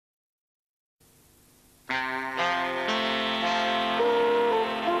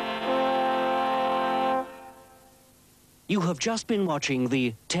You have just been watching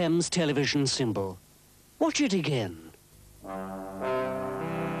the Thames television symbol. Watch it again.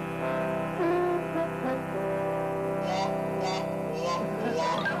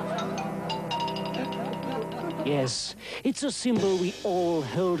 Yes, it's a symbol we all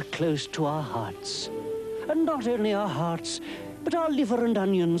hold close to our hearts. And not only our hearts, but our liver and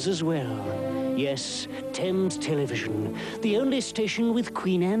onions as well. Yes, Thames Television, the only station with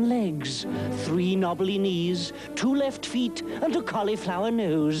Queen Anne legs, 3 knobbly knees, 2 left feet, and a cauliflower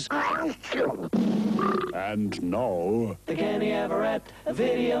nose. And now... the Kenny Everett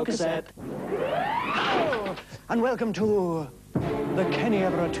video cassette. Oh, and welcome to the Kenny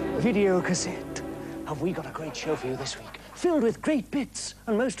Everett video cassette. Have we got a great show for you this week, filled with great bits,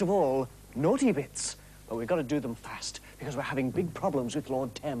 and most of all, naughty bits. But we've got to do them fast, because we're having big problems with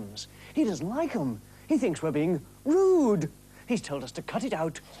Lord Thames. He doesn't like them. He thinks we're being rude. He's told us to cut it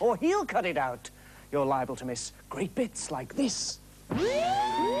out, or he'll cut it out. You're liable to miss great bits like this.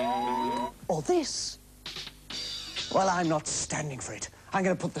 Or this. Well, I'm not standing for it. I'm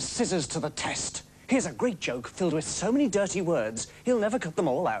going to put the scissors to the test. Here's a great joke filled with so many dirty words, he'll never cut them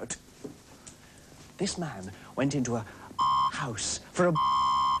all out. This man went into a house for a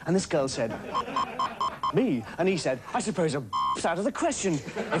and this girl said, me. And he said, I suppose a out of the question.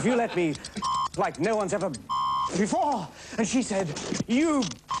 If you let me like no one's ever before. And she said, you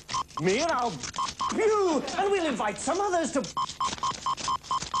me and I'll you. And we'll invite some others to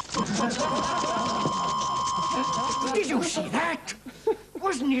Did you see that?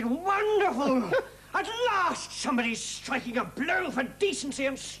 Wasn't it wonderful? At last, somebody's striking a blow for decency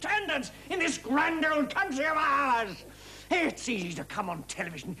and standards in this grand old country of ours. It's easy to come on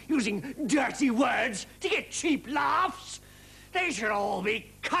television using dirty words to get cheap laughs. They should all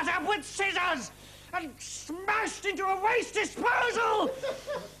be cut up with scissors and smashed into a waste disposal.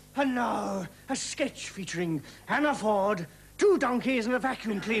 And now, a sketch featuring Anna Ford, 2 donkeys and a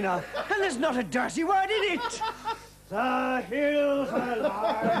vacuum cleaner, and there's not a dirty word in it. The hills are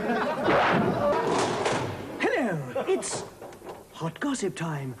alive. Hello, it's hot gossip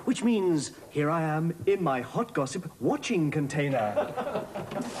time, which means here I am in my hot gossip watching container.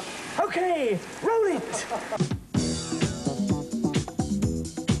 Okay, roll it.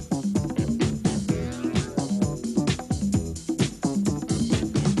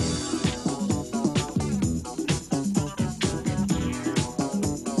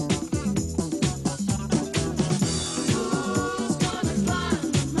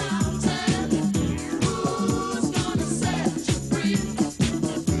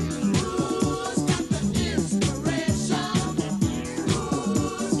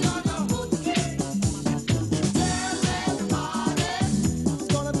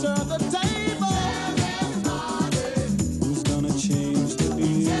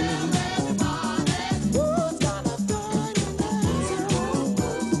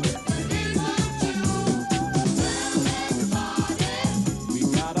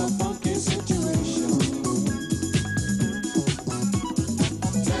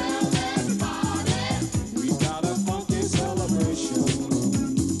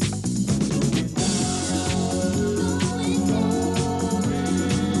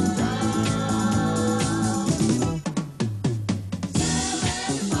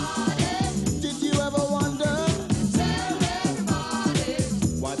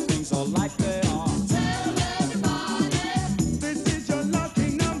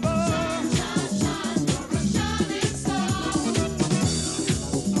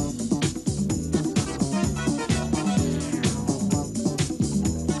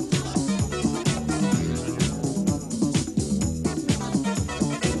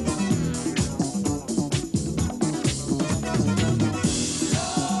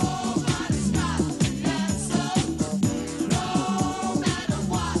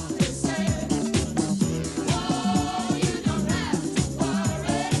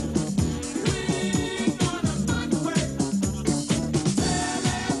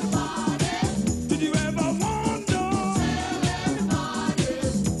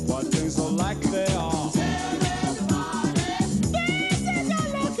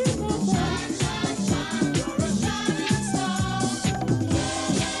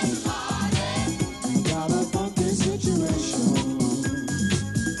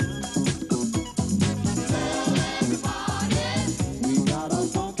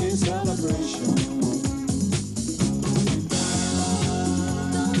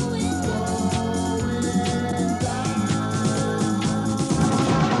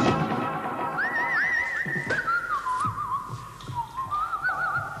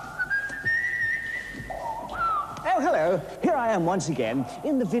 Hello, here I am once again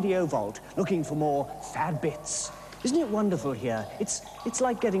in the video vault looking for more fad bits. Isn't it wonderful here? It's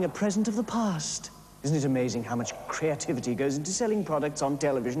like getting a present of the past. Isn't it amazing how much creativity goes into selling products on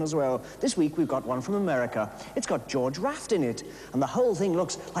television as well? This week we've got one from America. It's got George Raft in it, and the whole thing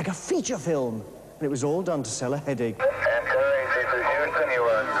looks like a feature film. And it was all done to sell a headache. And Perry, this is Houston. You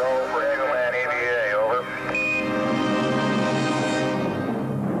are go